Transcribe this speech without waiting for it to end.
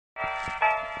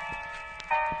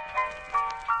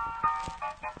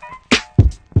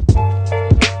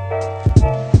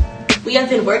we have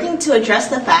been working to address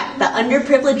the fact that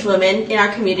underprivileged women in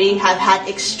our community have had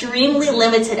extremely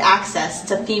limited access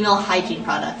to female hygiene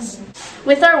products.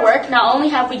 With our work, not only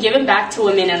have we given back to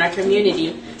women in our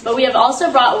community, but we have also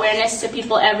brought awareness to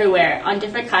people everywhere on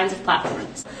different kinds of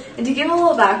platforms. And to give a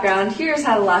little background, here's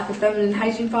how the lack of feminine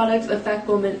hygiene products affect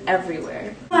women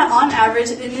everywhere. On average,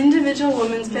 an individual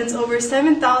woman spends over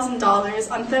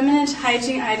 $7,000 on feminine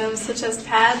hygiene items such as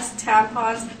pads,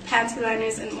 tampons, panty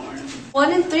liners, and more.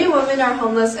 1 in 3 women are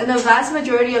homeless, and the vast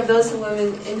majority of those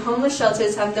women in homeless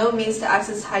shelters have no means to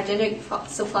access hygienic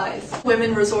supplies.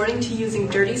 Women resorting to using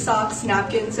dirty socks,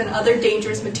 napkins, and other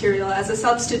dangerous material as a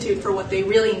substitute for what they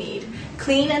really need,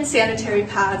 clean and sanitary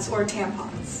pads or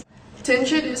tampons. To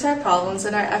introduce our problems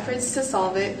and our efforts to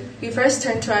solve it, we first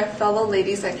turned to our fellow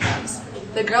ladies at camps.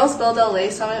 The Girls Build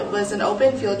LA Summit was an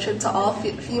open field trip to all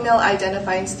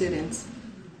female-identifying students.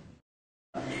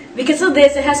 Because of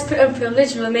this, it has put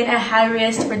privileged women at high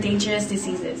risk for dangerous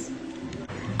diseases.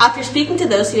 After speaking to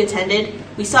those who attended,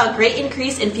 we saw a great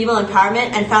increase in female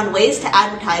empowerment and found ways to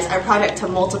advertise our project to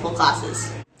multiple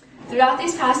classes. Throughout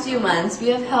these past few months, we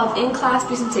have held in-class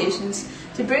presentations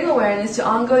to bring awareness to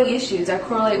ongoing issues that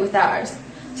correlate with ours,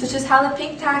 such as how the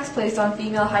pink tax placed on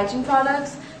female hygiene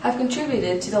products have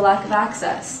contributed to the lack of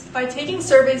access. By taking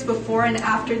surveys before and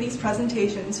after these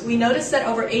presentations, we noticed that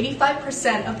over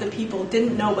 85% of the people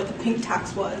didn't know what the pink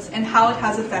tax was and how it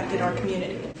has affected our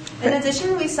community. In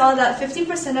addition, we saw that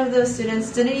 50% of those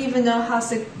students didn't even know how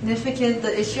significant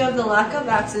the issue of the lack of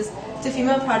access to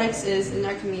female products is in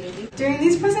our community. During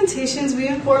these presentations, we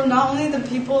informed not only the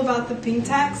people about the pink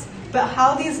tax, but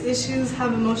how these issues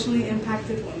have emotionally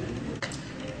impacted women.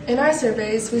 In our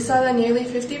surveys, we saw that nearly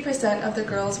 50% of the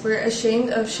girls were ashamed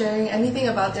of sharing anything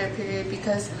about their period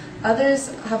because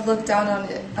others have looked down on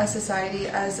it as society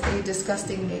as a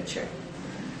disgusting nature.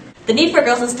 The need for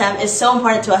girls in STEM is so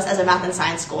important to us as a math and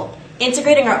science school.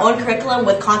 Integrating our own curriculum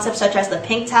with concepts such as the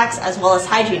pink tax as well as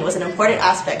hygiene was an important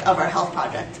aspect of our health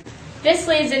project. This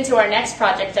leads into our next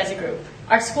project as a group,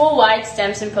 our school-wide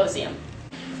STEM Symposium.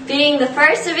 Being the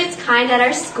first of its kind at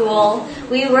our school,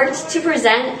 we worked to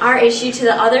present our issue to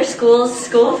the other schools,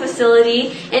 school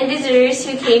facility, and visitors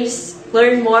who came to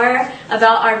learn more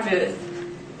about our booth.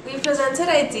 We presented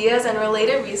ideas and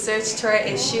related research to our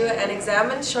issue and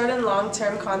examined short and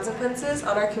long-term consequences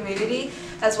on our community,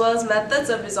 as well as methods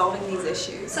of resolving these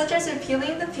issues, such as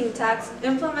repealing the pink tax,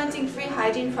 implementing free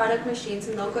hygiene product machines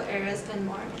in local areas, and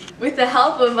more. With the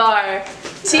help of our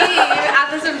team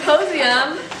at the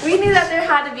symposium, we knew that there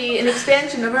had to be an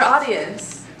expansion of our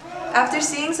audience. After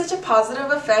seeing such a positive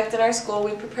effect in our school,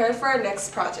 we prepared for our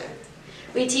next project.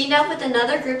 We teamed up with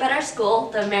another group at our school,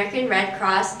 the American Red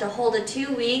Cross, to hold a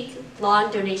 2-week-long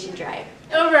donation drive.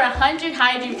 Over 100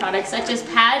 hygiene products such as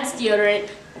pads, deodorant,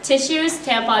 tissues,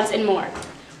 tampons, and more.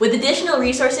 With additional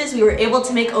resources, we were able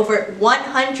to make over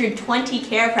 120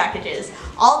 care packages.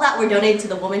 All that were donated to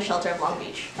the Women's Shelter of Long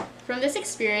Beach. From this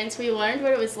experience, we learned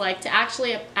what it was like to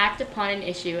actually act upon an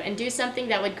issue and do something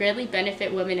that would greatly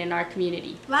benefit women in our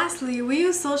community. Lastly, we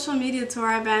use social media to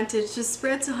our advantage to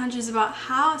spread to hundreds about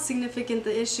how significant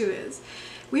the issue is.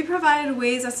 We provided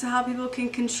ways as to how people can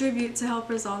contribute to help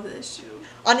resolve the issue.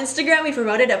 On Instagram, we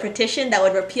promoted a petition that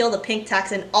would repeal the pink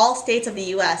tax in all states of the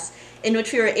U.S., in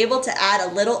which we were able to add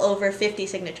a little over 50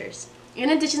 signatures. In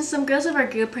addition, some girls of our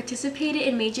group participated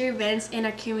in major events in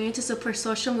our community to support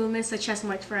social movements such as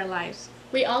March for Our Lives.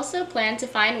 We also plan to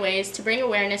find ways to bring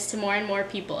awareness to more and more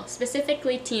people,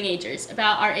 specifically teenagers,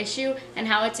 about our issue and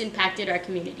how it's impacted our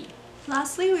community.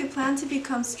 Lastly, we plan to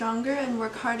become stronger and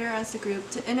work harder as a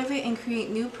group to innovate and create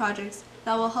new projects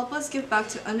that will help us give back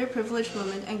to underprivileged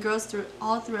women and girls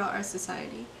all throughout our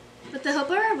society. With the help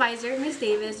of our advisor, Ms.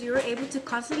 Davis, we were able to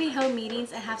constantly hold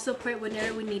meetings and have support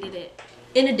whenever we needed it.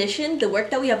 In addition, the work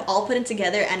that we have all put in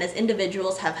together and as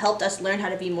individuals have helped us learn how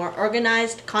to be more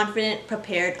organized, confident,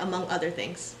 prepared, among other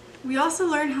things. We also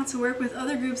learned how to work with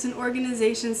other groups and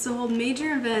organizations to hold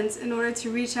major events in order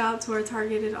to reach out to our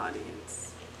targeted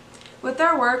audience. With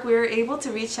our work, we were able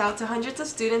to reach out to hundreds of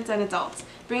students and adults,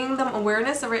 bringing them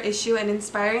awareness of our issue and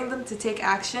inspiring them to take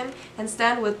action and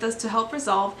stand with us to help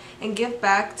resolve and give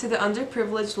back to the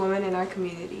underprivileged women in our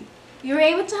community. We were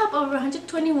able to help over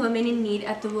 120 women in need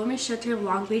at the Women's Shelter of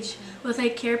Long Beach with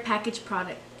a care package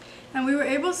product. And we were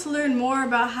able to learn more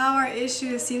about how our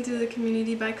issue is seen through the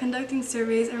community by conducting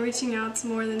surveys and reaching out to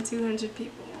more than 200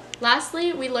 people.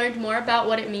 Lastly, we learned more about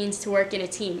what it means to work in a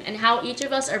team and how each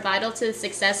of us are vital to the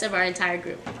success of our entire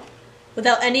group.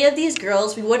 Without any of these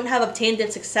girls, we wouldn't have obtained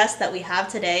the success that we have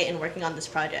today in working on this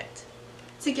project.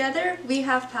 Together, we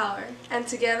have power. And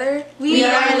together, we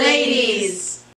are ladies.